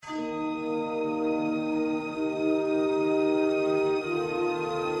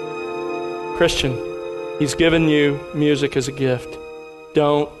Christian, He's given you music as a gift.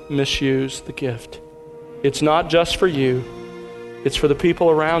 Don't misuse the gift. It's not just for you. It's for the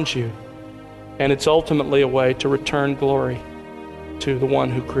people around you. And it's ultimately a way to return glory to the one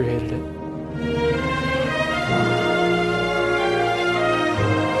who created it.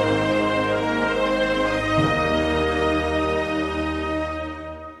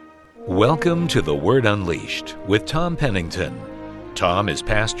 Welcome to The Word Unleashed with Tom Pennington. Tom is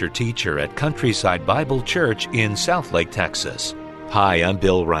pastor-teacher at Countryside Bible Church in Southlake, Texas. Hi, I'm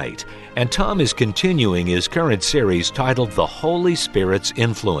Bill Wright, and Tom is continuing his current series titled The Holy Spirit's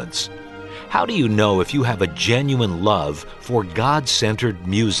Influence. How do you know if you have a genuine love for God-centered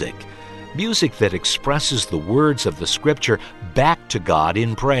music? Music that expresses the words of the Scripture back to God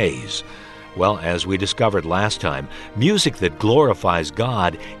in praise. Well, as we discovered last time, music that glorifies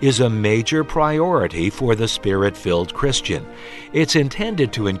God is a major priority for the Spirit-filled Christian. It's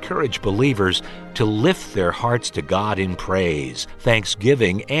intended to encourage believers to lift their hearts to God in praise,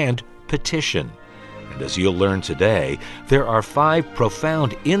 thanksgiving, and petition. And as you'll learn today, there are 5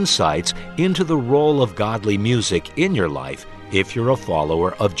 profound insights into the role of godly music in your life if you're a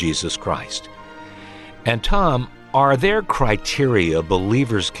follower of Jesus Christ. And Tom, are there criteria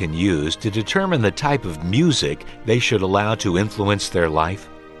believers can use to determine the type of music they should allow to influence their life?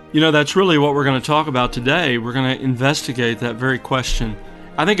 You know, that's really what we're going to talk about today. We're going to investigate that very question.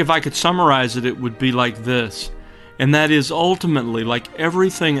 I think if I could summarize it, it would be like this. And that is ultimately, like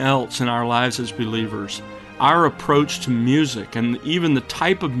everything else in our lives as believers, our approach to music and even the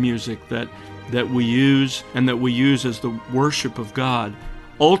type of music that we use and that we use as the worship of God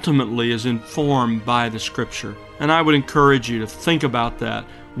ultimately is informed by the Scripture. And I would encourage you to think about that.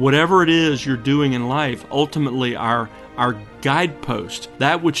 Whatever it is you're doing in life, ultimately our guidepost,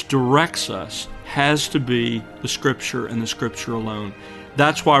 that which directs us, has to be the Scripture and the Scripture alone.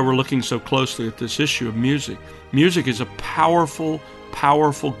 That's why we're looking so closely at this issue of music. Music is a powerful,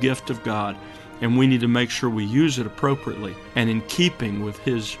 powerful gift of God, and we need to make sure we use it appropriately and in keeping with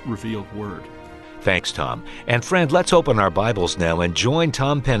His revealed Word. Thanks, Tom. And friend, let's open our Bibles now and join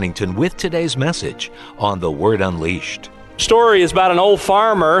Tom Pennington with today's message on The Word Unleashed. The story is about an old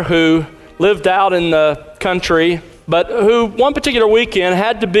farmer who lived out in the country, but who one particular weekend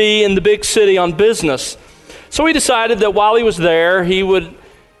had to be in the big city on business. So he decided that while he was there, he would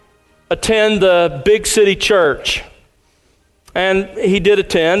attend the big city church. And he did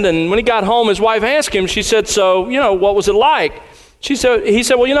attend, and when he got home, his wife asked him, she said, so, what was it like? He said,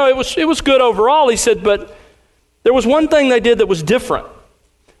 well, it was good overall. He said, but there was one thing they did that was different.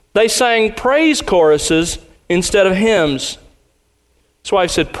 They sang praise choruses instead of hymns. His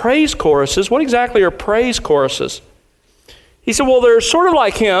wife said, praise choruses? What exactly are praise choruses? He said, well, they're sort of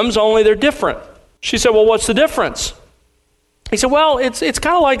like hymns, only they're different. She said, well, what's the difference? He said, well, it's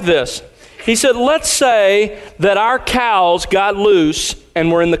kind of like this. He said, let's say that our cows got loose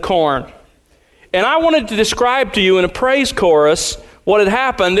and were in the corn. And I wanted to describe to you in a praise chorus what had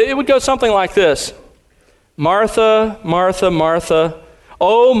happened. It would go something like this. Martha, Martha, Martha.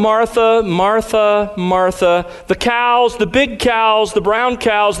 Oh, Martha, Martha, Martha. The cows, the big cows, the brown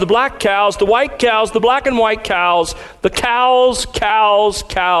cows, the black cows, the white cows, the black and white cows. The cows, cows,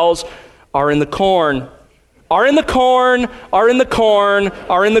 cows are in the corn. Are in the corn, are in the corn,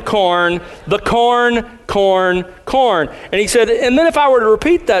 are in the corn, the corn, corn, corn. And he said, and then if I were to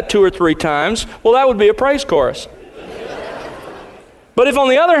repeat that 2 or 3 times, well, that would be a praise chorus. But if on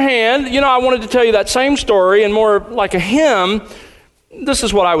the other hand, I wanted to tell you that same story and more like a hymn, this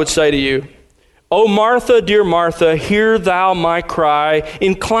is what I would say to you. O Martha, dear Martha, hear thou my cry.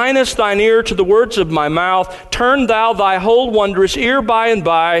 Inclinest thine ear to the words of my mouth. Turn thou thy whole wondrous ear by and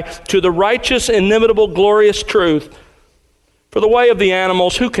by to the righteous, inimitable, glorious truth. For the way of the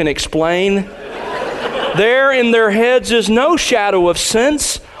animals, who can explain? There in their heads is no shadow of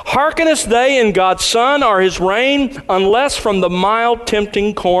sense. Hearkenest they in God's Son or His reign, unless from the mild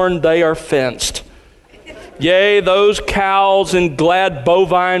tempting corn they are fenced. Yea, those cows in glad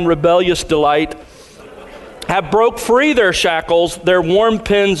bovine rebellious delight have broke free their shackles, their warm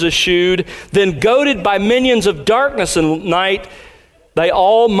pens eschewed, then goaded by minions of darkness and night, they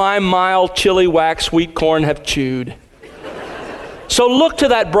all my mild chilly wax sweet corn have chewed. So look to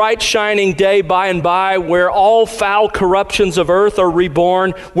that bright shining day by and by, where all foul corruptions of earth are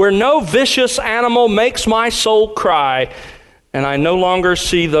reborn, where no vicious animal makes my soul cry, and I no longer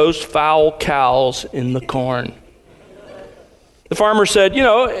see those foul cows in the corn. The farmer said,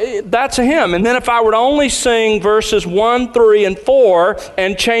 that's a hymn. And then if I were to only sing verses 1, 3, and 4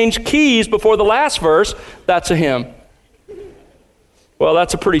 and change keys before the last verse, that's a hymn. Well,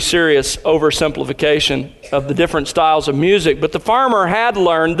 that's a pretty serious oversimplification of the different styles of music. But the farmer had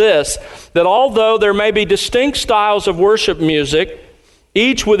learned this, that although there may be distinct styles of worship music,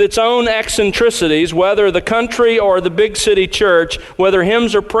 each with its own eccentricities, whether the country or the big city church, whether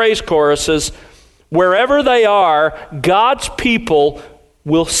hymns or praise choruses, wherever they are, God's people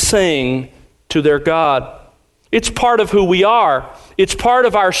will sing to their God. It's part of who we are. It's part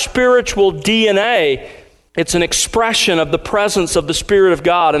of our spiritual DNA. It's an expression of the presence of the Spirit of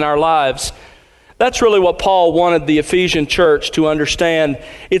God in our lives. That's really what Paul wanted the Ephesian church to understand.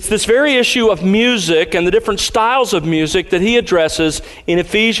 It's this very issue of music and the different styles of music that he addresses in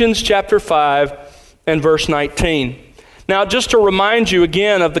Ephesians chapter 5 and verse 19. Now, just to remind you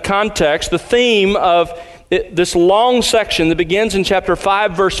again of the context, the theme of this long section that begins in chapter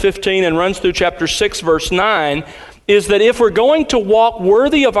 5, verse 15 and runs through chapter 6, verse 9, is that if we're going to walk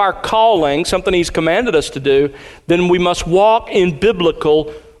worthy of our calling, something he's commanded us to do, then we must walk in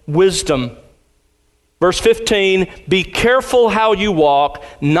biblical wisdom. Verse 15, be careful how you walk,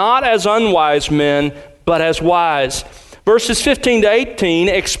 not as unwise men, but as wise. Verses 15 to 18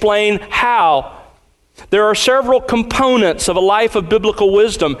 explain how. There are several components of a life of biblical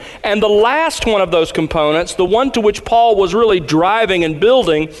wisdom, and the last one of those components, the one to which Paul was really driving and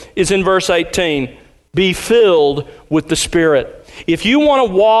building, is in verse 18. Be filled with the Spirit. If you want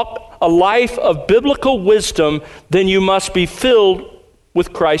to walk a life of biblical wisdom, then you must be filled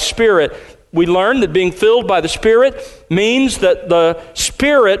with Christ's Spirit. We learned that being filled by the Spirit means that the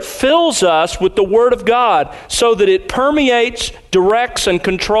Spirit fills us with the Word of God so that it permeates, directs, and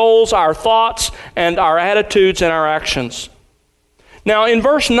controls our thoughts and our attitudes and our actions. Now, in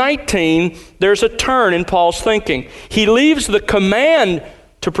verse 19, there's a turn in Paul's thinking. He leaves the command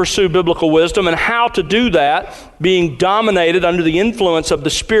to pursue biblical wisdom and how to do that, being dominated under the influence of the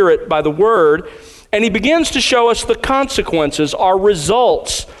Spirit by the Word, and he begins to show us the consequences, or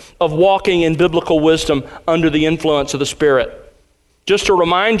results, of walking in biblical wisdom under the influence of the Spirit. Just to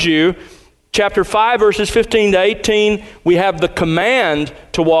remind you, chapter 5, verses 15 to 18, we have the command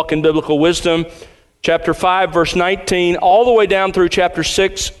to walk in biblical wisdom. Chapter 5, verse 19, all the way down through chapter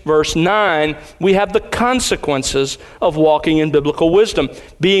 6, verse 9, we have the consequences of walking in biblical wisdom.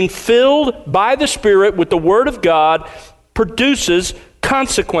 Being filled by the Spirit with the Word of God produces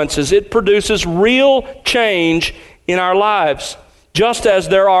consequences. It produces real change in our lives. Just as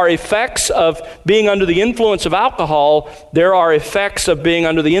there are effects of being under the influence of alcohol, there are effects of being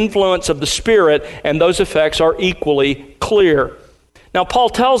under the influence of the Spirit, and those effects are equally clear. Now, Paul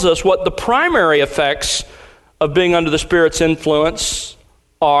tells us what the primary effects of being under the Spirit's influence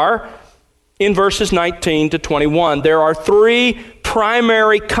are in verses 19 to 21. There are three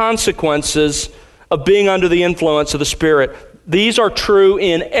primary consequences of being under the influence of the Spirit. These are true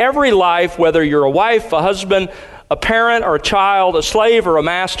in every life, whether you're a wife, a husband, a parent, or a child, a slave, or a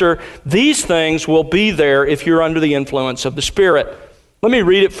master. These things will be there if you're under the influence of the Spirit. Let me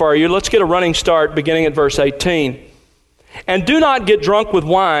read it for you. Let's get a running start beginning at verse 18. And do not get drunk with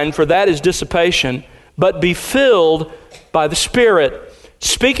wine, for that is dissipation, but be filled by the Spirit,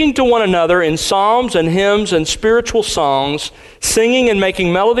 speaking to one another in psalms and hymns and spiritual songs, singing and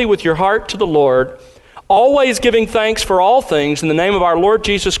making melody with your heart to the Lord, always giving thanks for all things in the name of our Lord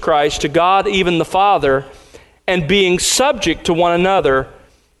Jesus Christ to God even the Father, and being subject to one another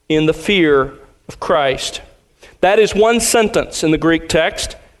in the fear of Christ. That is one sentence in the Greek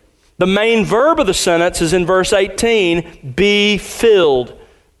text. The main verb of the sentence is in verse 18, be filled.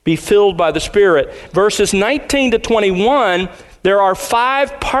 Be filled by the Spirit. Verses 19 to 21, there are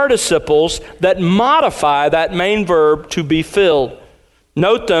 5 participles that modify that main verb to be filled.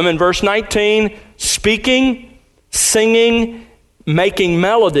 Note them in verse 19, speaking, singing, making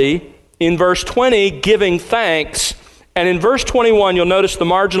melody. In verse 20, giving thanks. And in verse 21, you'll notice the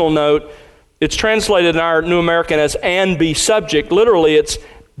marginal note. It's translated in our New American as and be subject. Literally, it's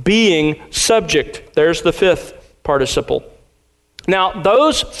being subject. There's the 5th participle. Now,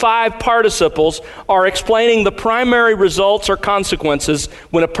 those 5 participles are explaining the primary results or consequences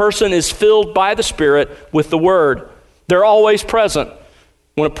when a person is filled by the Spirit with the Word. They're always present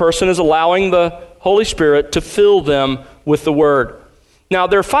when a person is allowing the Holy Spirit to fill them with the Word. Now,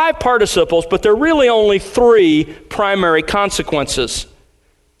 there are 5 participles, but there are really only 3 primary consequences.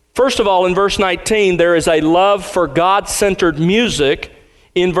 First of all, in verse 19, there is a love for God-centered music.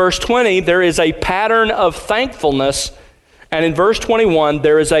 In verse 20, there is a pattern of thankfulness. And in verse 21,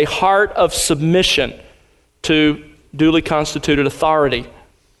 there is a heart of submission to duly constituted authority.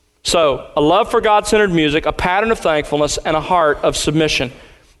 So, a love for God-centered music, a pattern of thankfulness, and a heart of submission.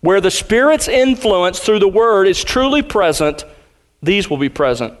 Where the Spirit's influence through the Word is truly present, these will be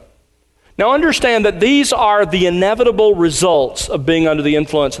present. Now understand that these are the inevitable results of being under the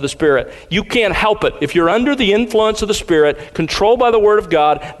influence of the Spirit. You can't help it. If you're under the influence of the Spirit, controlled by the Word of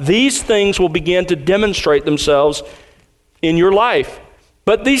God, these things will begin to demonstrate themselves in your life.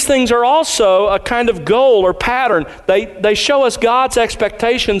 But these things are also a kind of goal or pattern. They show us God's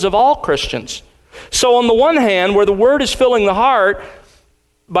expectations of all Christians. So on the one hand, where the Word is filling the heart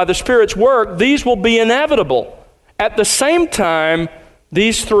by the Spirit's work, these will be inevitable. At the same time,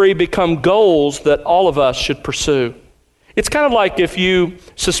 these three become goals that all of us should pursue. It's kind of like if you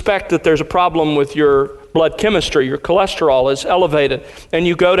suspect that there's a problem with your blood chemistry, your cholesterol is elevated, and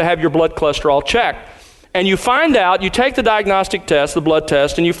you go to have your blood cholesterol checked. And you find out, you take the diagnostic test, the blood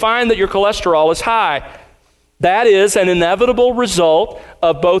test, and you find that your cholesterol is high. That is an inevitable result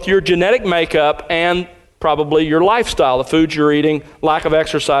of both your genetic makeup and probably your lifestyle, the foods you're eating, lack of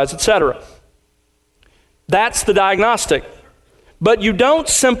exercise, etc. That's the diagnostic. But you don't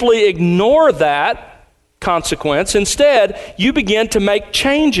simply ignore that consequence. Instead, you begin to make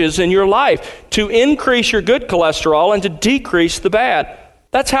changes in your life to increase your good cholesterol and to decrease the bad.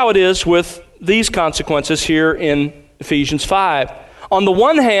 That's how it is with these consequences here in Ephesians 5. On the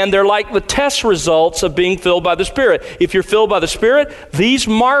one hand, they're like the test results of being filled by the Spirit. If you're filled by the Spirit, these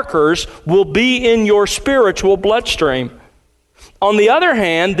markers will be in your spiritual bloodstream. On the other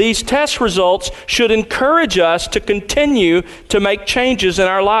hand, these test results should encourage us to continue to make changes in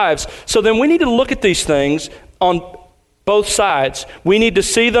our lives. So then we need to look at these things on both sides. We need to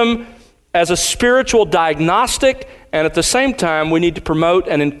see them as a spiritual diagnostic, and at the same time, we need to promote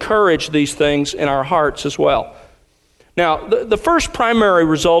and encourage these things in our hearts as well. Now, the first primary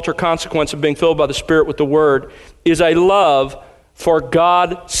result or consequence of being filled by the Spirit with the Word is a love for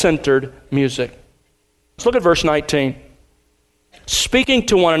God-centered music. Let's look at verse 19. Speaking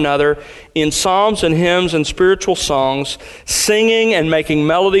to one another in psalms and hymns and spiritual songs, singing and making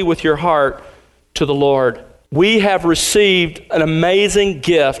melody with your heart to the Lord. We have received an amazing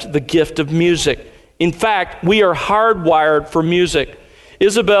gift, the gift of music. In fact, we are hardwired for music.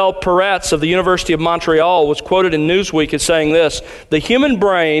 Isabelle Peretz of the University of Montreal was quoted in Newsweek as saying this: "The human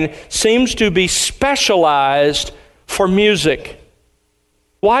brain seems to be specialized for music."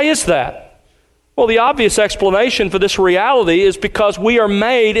 Why is that? Well, the obvious explanation for this reality is because we are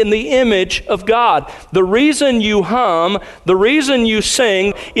made in the image of God. The reason you hum, the reason you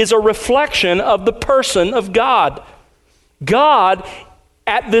sing is a reflection of the person of God. God,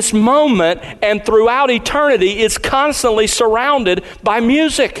 at this moment and throughout eternity, is constantly surrounded by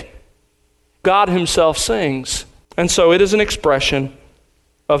music. God himself sings. And so it is an expression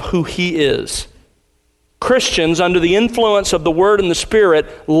of who he is. Christians, under the influence of the Word and the Spirit,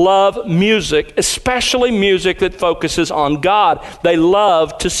 love music, especially music that focuses on God. They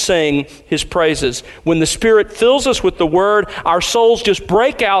love to sing his praises. When the Spirit fills us with the Word, our souls just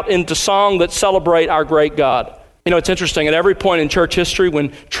break out into song that celebrate our great God. You know, it's interesting. At every point in church history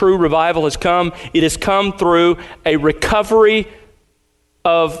when true revival has come, it has come through a recovery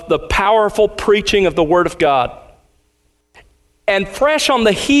of the powerful preaching of the Word of God. And fresh on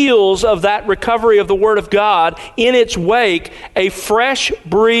the heels of that recovery of the Word of God, in its wake, a fresh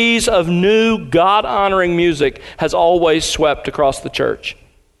breeze of new God-honoring music has always swept across the church.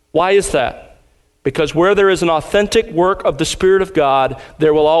 Why is that? Because where there is an authentic work of the Spirit of God,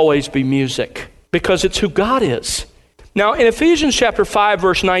 there will always be music. Because it's who God is. Now, in Ephesians chapter 5,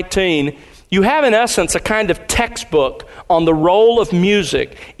 verse 19, you have in essence a kind of textbook on the role of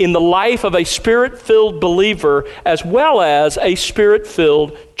music in the life of a Spirit-filled believer as well as a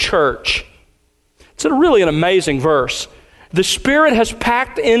Spirit-filled church. It's really an amazing verse. The Spirit has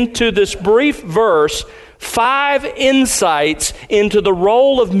packed into this brief verse 5 insights into the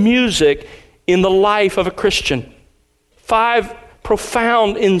role of music in the life of a Christian. 5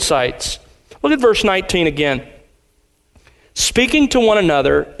 profound insights. Look at verse 19 again. Speaking to one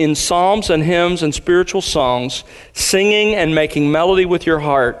another in psalms and hymns and spiritual songs, singing and making melody with your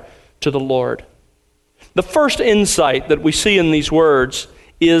heart to the Lord. The first insight that we see in these words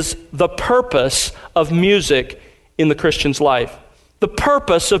is the purpose of music in the Christian's life. The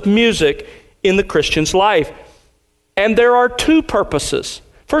purpose of music in the Christian's life. And there are 2 purposes.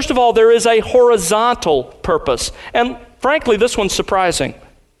 First of all, there is a horizontal purpose. And frankly, this one's surprising.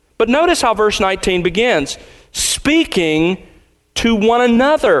 But notice how verse 19 begins. Speaking to one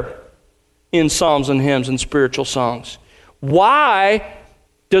another in psalms and hymns and spiritual songs. Why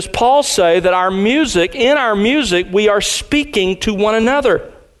does Paul say that in our music, we are speaking to one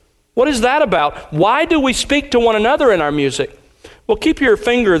another? What is that about? Why do we speak to one another in our music? Well, keep your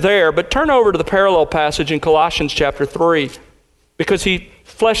finger there, but turn over to the parallel passage in Colossians chapter 3, because he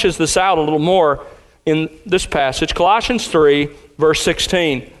fleshes this out a little more in this passage. Colossians 3, verse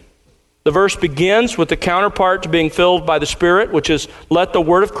 16. The verse begins with the counterpart to being filled by the Spirit, which is, let the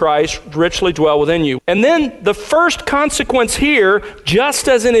word of Christ richly dwell within you. And then the first consequence here, just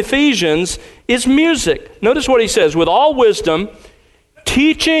as in Ephesians, is music. Notice what he says, with all wisdom,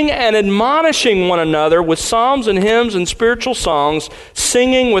 teaching and admonishing one another with psalms and hymns and spiritual songs,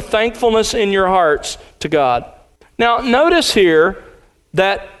 singing with thankfulness in your hearts to God. Now, notice here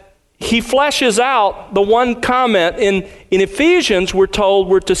that he fleshes out the one comment. In Ephesians, we're told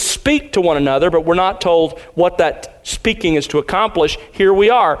we're to speak to one another, but we're not told what that speaking is to accomplish. Here we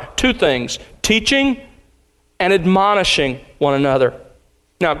are. Two things, teaching and admonishing one another.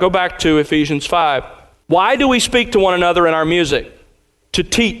 Now, go back to Ephesians 5. Why do we speak to one another in our music? To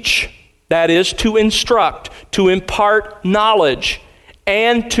teach, that is, to instruct, to impart knowledge,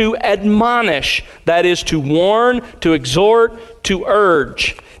 and to admonish, that is, to warn, to exhort, to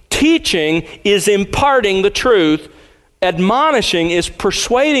urge. Teaching is imparting the truth. Admonishing is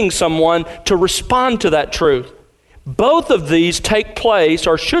persuading someone to respond to that truth. Both of these take place,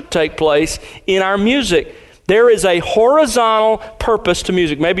 or should take place, in our music. There is a horizontal purpose to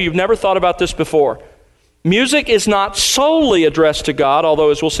music. Maybe you've never thought about this before. Music is not solely addressed to God,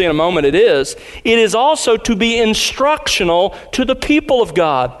 although as we'll see in a moment it is. It is also to be instructional to the people of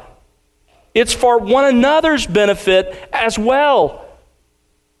God. It's for one another's benefit as well.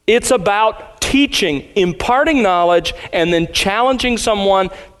 It's about teaching, imparting knowledge, and then challenging someone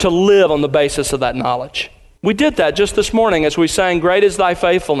to live on the basis of that knowledge. We did that just this morning as we sang, Great is Thy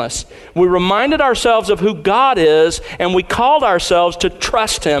Faithfulness. We reminded ourselves of who God is, and we called ourselves to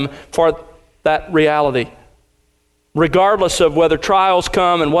trust Him for that reality. Regardless of whether trials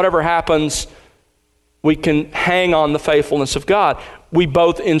come and whatever happens, we can hang on the faithfulness of God. We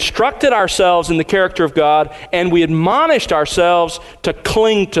both instructed ourselves in the character of God, and we admonished ourselves to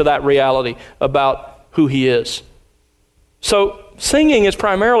cling to that reality about who He is. So singing is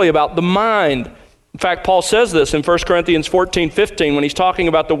primarily about the mind. In fact, Paul says this in 1 Corinthians 14:15 when he's talking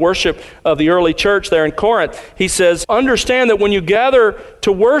about the worship of the early church there in Corinth. He says, understand that when you gather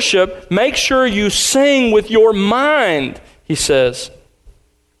to worship, make sure you sing with your mind, he says.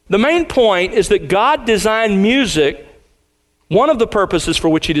 The main point is that God designed music. One of the purposes for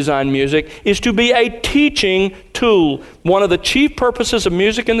which He designed music is to be a teaching tool. One of the chief purposes of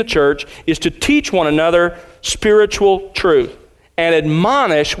music in the church is to teach one another spiritual truth and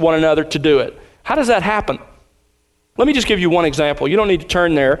admonish one another to do it. How does that happen? Let me just give you one example. You don't need to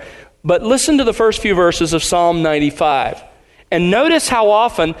turn there, but listen to the first few verses of Psalm 95. And notice how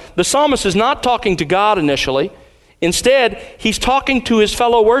often the psalmist is not talking to God initially. Instead, he's talking to his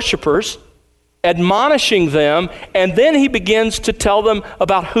fellow worshipers, admonishing them, and then he begins to tell them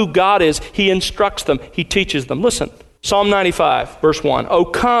about who God is. He instructs them. He teaches them. Listen, Psalm 95, verse 1. Oh,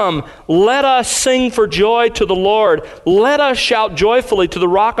 come, let us sing for joy to the Lord. Let us shout joyfully to the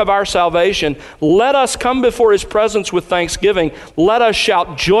rock of our salvation. Let us come before His presence with thanksgiving. Let us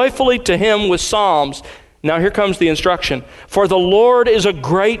shout joyfully to Him with psalms. Now here comes the instruction. For the Lord is a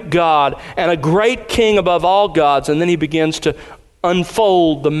great God and a great King above all gods. And then he begins to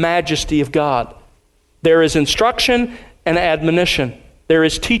unfold the majesty of God. There is instruction and admonition. There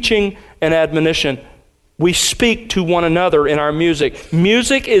is teaching and admonition. We speak to one another in our music.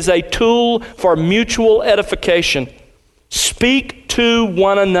 Music is a tool for mutual edification. Speak to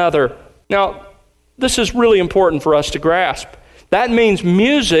one another. Now, this is really important for us to grasp. That means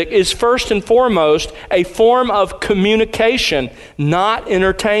music is first and foremost a form of communication, not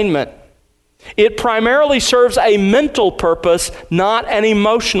entertainment. It primarily serves a mental purpose, not an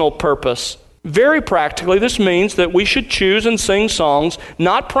emotional purpose. Very practically, this means that we should choose and sing songs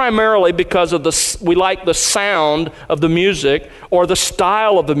not primarily because of we like the sound of the music or the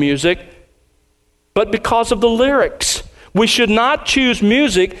style of the music, but because of the lyrics. We should not choose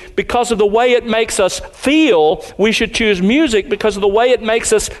music because of the way it makes us feel. We should choose music because of the way it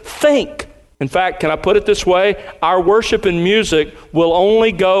makes us think. In fact, can I put it this way? Our worship in music will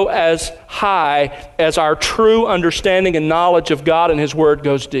only go as high as our true understanding and knowledge of God and His Word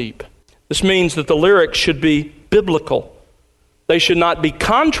goes deep. This means that the lyrics should be biblical. They should not be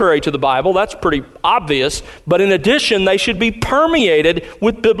contrary to the Bible. That's pretty obvious. But in addition, they should be permeated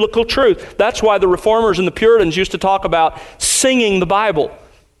with biblical truth. That's why the Reformers and the Puritans used to talk about singing the Bible.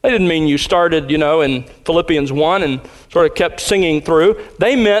 They didn't mean you started, in Philippians 1 and sort of kept singing through.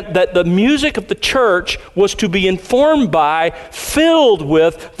 They meant that the music of the church was to be informed by, filled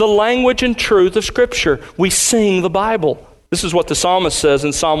with the language and truth of Scripture. We sing the Bible. This is what the psalmist says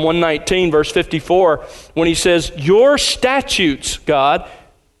in Psalm 119, verse 54, when he says, your statutes, God,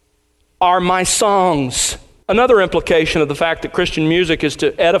 are my songs. Another implication of the fact that Christian music is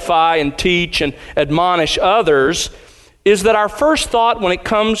to edify and teach and admonish others is that our first thought when it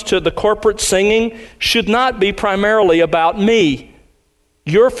comes to the corporate singing should not be primarily about me.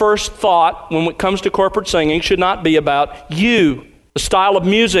 Your first thought when it comes to corporate singing should not be about you, the style of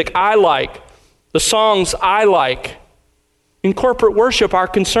music I like, the songs I like. In corporate worship, our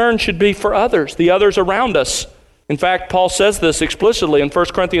concern should be for others, the others around us. In fact, Paul says this explicitly in 1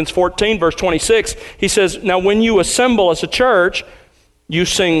 Corinthians 14, verse 26. He says, now when you assemble as a church, you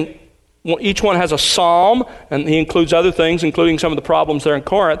sing. Each one has a psalm, and he includes other things, including some of the problems there in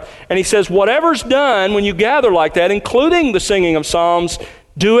Corinth. And he says, whatever's done when you gather like that, including the singing of psalms,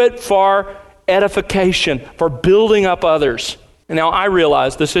 do it for edification, for building up others. And now I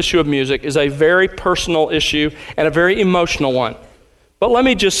realize this issue of music is a very personal issue and a very emotional one. But let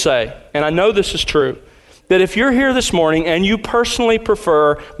me just say, and I know this is true, that if you're here this morning and you personally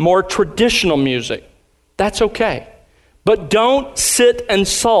prefer more traditional music, that's okay. But don't sit and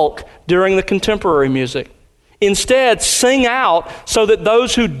sulk during the contemporary music. Instead, sing out so that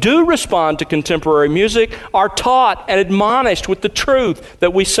those who do respond to contemporary music are taught and admonished with the truth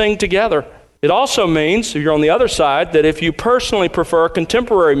that we sing together. It also means, if you're on the other side, that if you personally prefer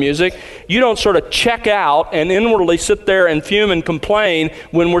contemporary music, you don't sort of check out and inwardly sit there and fume and complain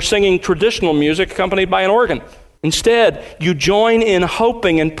when we're singing traditional music accompanied by an organ. Instead, you join in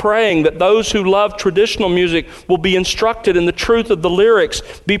hoping and praying that those who love traditional music will be instructed in the truth of the lyrics,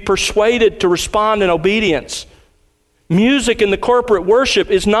 be persuaded to respond in obedience. Music in the corporate worship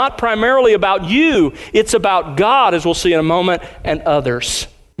is not primarily about you. It's about God, as we'll see in a moment, and others.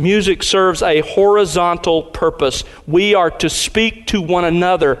 Music serves a horizontal purpose. We are to speak to one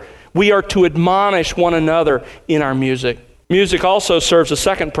another. We are to admonish one another in our music. Music also serves a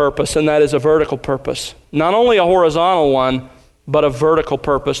second purpose, and that is a vertical purpose. Not only a horizontal one, but a vertical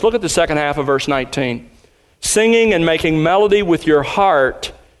purpose. Look at the second half of verse 19. Singing and making melody with your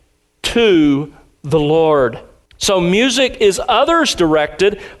heart to the Lord. So music is others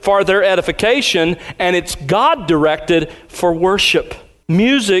directed for their edification, and it's God directed for worship.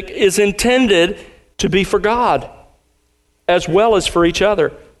 Music is intended to be for God as well as for each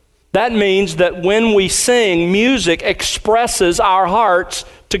other. That means that when we sing, music expresses our hearts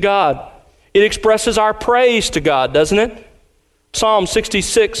to God. It expresses our praise to God, doesn't it? Psalm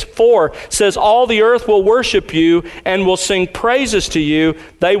 66:4 says, all the earth will worship you and will sing praises to you.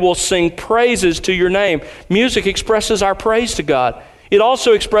 They will sing praises to your name. Music expresses our praise to God. It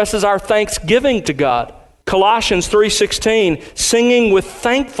also expresses our thanksgiving to God. Colossians 3:16, singing with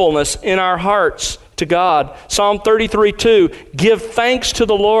thankfulness in our hearts to God. Psalm 33:2, give thanks to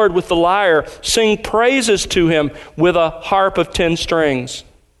the Lord with the lyre, sing praises to him with a harp of 10 strings.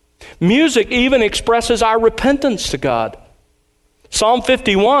 Music even expresses our repentance to God. Psalm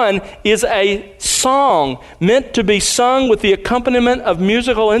 51 is a song meant to be sung with the accompaniment of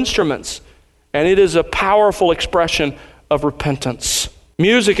musical instruments, and it is a powerful expression of repentance.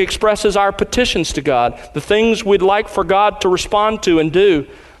 Music expresses our petitions to God, the things we'd like for God to respond to and do.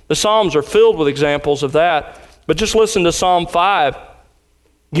 The Psalms are filled with examples of that. But just listen to Psalm 5.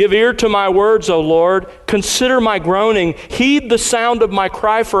 Give ear to my words, O Lord. Consider my groaning. Heed the sound of my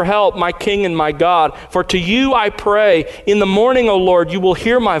cry for help, my King and my God. For to you I pray. In the morning, O Lord, you will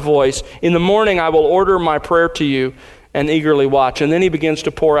hear my voice. In the morning I will order my prayer to you and eagerly watch. And then he begins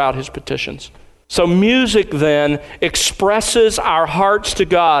to pour out his petitions. So music then expresses our hearts to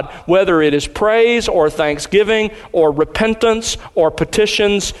God, whether it is praise or thanksgiving or repentance or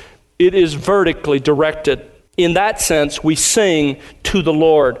petitions. It is vertically directed. In that sense, we sing to the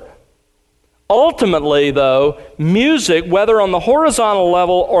Lord. Ultimately, though, music, whether on the horizontal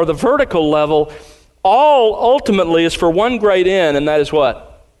level or the vertical level, all ultimately is for one great end, and that is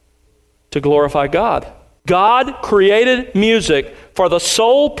what? To glorify God. God created music for the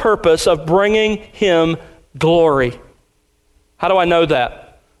sole purpose of bringing him glory. How do I know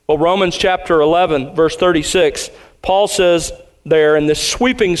that? Well, Romans chapter 11, verse 36, Paul says there in this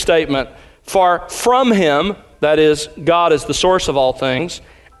sweeping statement, for from him, that is, God is the source of all things,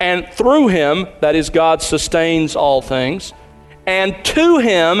 and through him, that is, God sustains all things, and to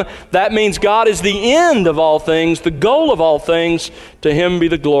him, that means God is the end of all things, the goal of all things, to him be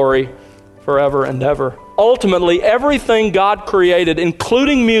the glory forever and ever. Ultimately, everything God created,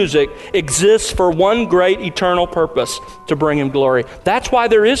 including music, exists for one great eternal purpose, to bring him glory. That's why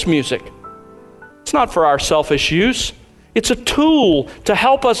there is music. It's not for our selfish use. It's a tool to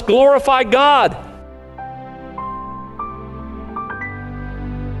help us glorify God.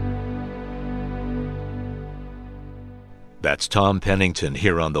 That's Tom Pennington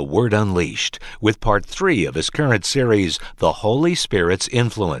here on The Word Unleashed with part 3 of his current series, The Holy Spirit's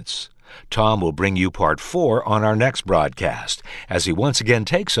Influence. Tom will bring you part 4 on our next broadcast as he once again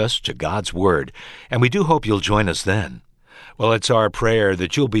takes us to God's Word, and we do hope you'll join us then. Well, it's our prayer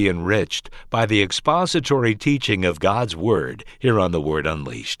that you'll be enriched by the expository teaching of God's Word here on The Word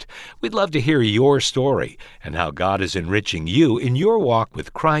Unleashed. We'd love to hear your story and how God is enriching you in your walk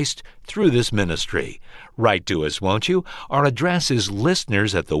with Christ through this ministry. Write to us, won't you? Our address is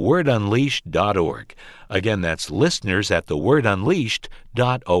listeners@thewordunleashed.org. Again, that's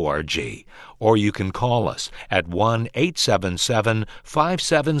listeners@thewordunleashed.org. Or you can call us at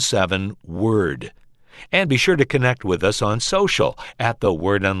 1-877-577-WORD. And be sure to connect with us on social at The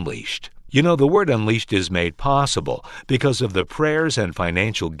Word Unleashed. You know, The Word Unleashed is made possible because of the prayers and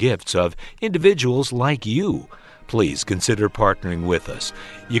financial gifts of individuals like you. Please consider partnering with us.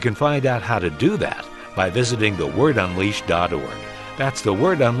 You can find out how to do that by visiting thewordunleashed.org. That's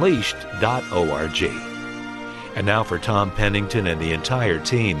thewordunleashed.org. And now for Tom Pennington and the entire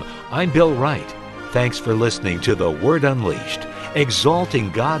team, I'm Bill Wright. Thanks for listening to The Word Unleashed,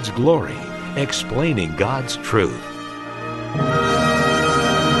 exalting God's glory, explaining God's truth.